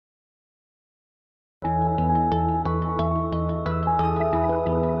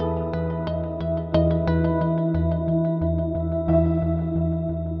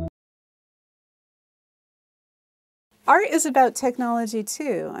art is about technology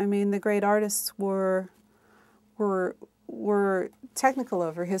too. I mean, the great artists were technical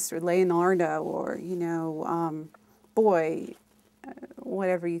over history. Leonardo, or boy,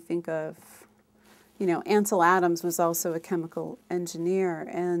 whatever you think of. Ansel Adams was also a chemical engineer,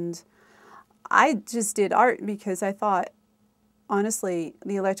 and I just did art because I thought, honestly,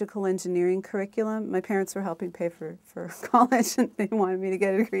 the electrical engineering curriculum, my parents were helping pay for college, and they wanted me to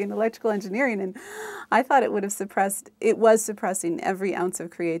get a degree in electrical engineering, and I thought it was suppressing every ounce of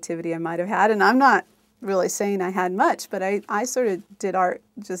creativity I might have had, and I'm not really saying I had much, but I sort of did art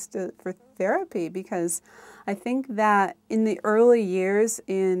just for therapy, because I think that in the early years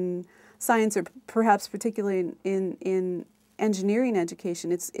in science, or perhaps particularly in engineering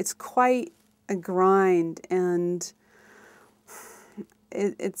education, it's quite a grind, and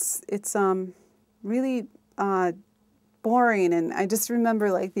it's really boring. And I just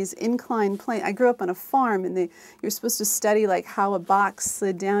remember like these inclined plane. I grew up on a farm, and you're supposed to study like how a box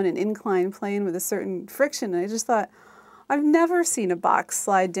slid down an inclined plane with a certain friction. And I just thought, I've never seen a box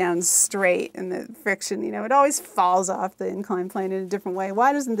slide down straight in the friction. It always falls off the inclined plane in a different way.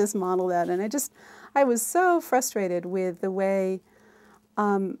 Why doesn't this model that? And I was so frustrated with the way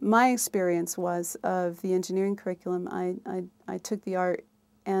my experience was of the engineering curriculum. I took the art,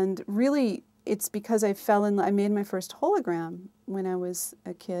 and really it's because I made my first hologram when I was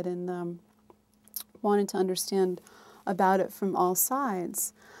a kid, and wanted to understand about it from all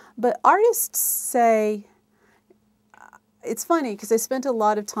sides. But artists say, it's funny because I spent a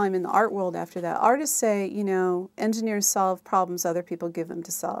lot of time in the art world after that. Artists say, engineers solve problems other people give them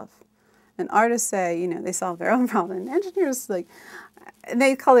to solve. And artists say, they solve their own problem. And engineers, and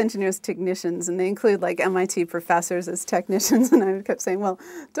they call engineers technicians, and they include like MIT professors as technicians. And I kept saying, well,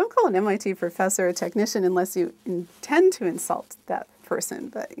 don't call an MIT professor a technician unless you intend to insult that person.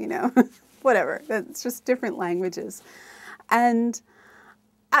 But, whatever. It's just different languages. And,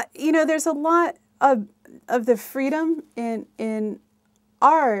 there's a lot of the freedom in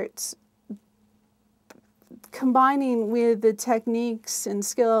art combining with the techniques and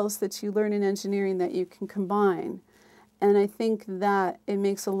skills that you learn in engineering that you can combine. And I think that it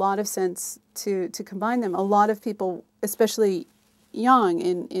makes a lot of sense to combine them. A lot of people, especially young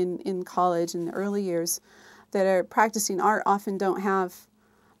in college in the early years, that are practicing art often don't have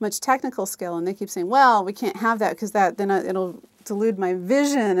much technical skill, and they keep saying, well, we can't have that because it'll delude my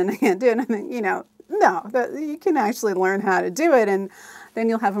vision and I can't do it. And I think, no, you can actually learn how to do it, and then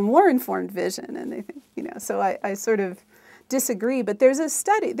you'll have a more informed vision. And they think, so I sort of disagree. But there was a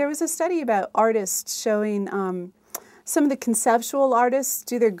study about artists showing some of the conceptual artists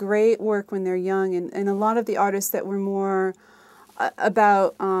do their great work when they're young, and a lot of the artists that were more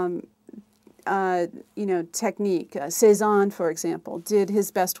about technique. Cézanne, for example, did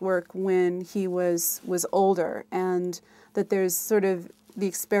his best work when he was older, and that there's sort of the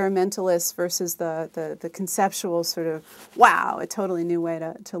experimentalist versus the conceptual sort of, wow, a totally new way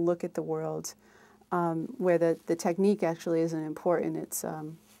to look at the world, where the technique actually isn't important. It's,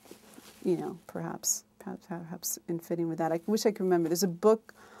 perhaps in fitting with that. I wish I could remember. There's a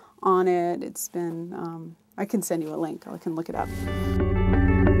book on it. It's been, I can send you a link. I can look it up.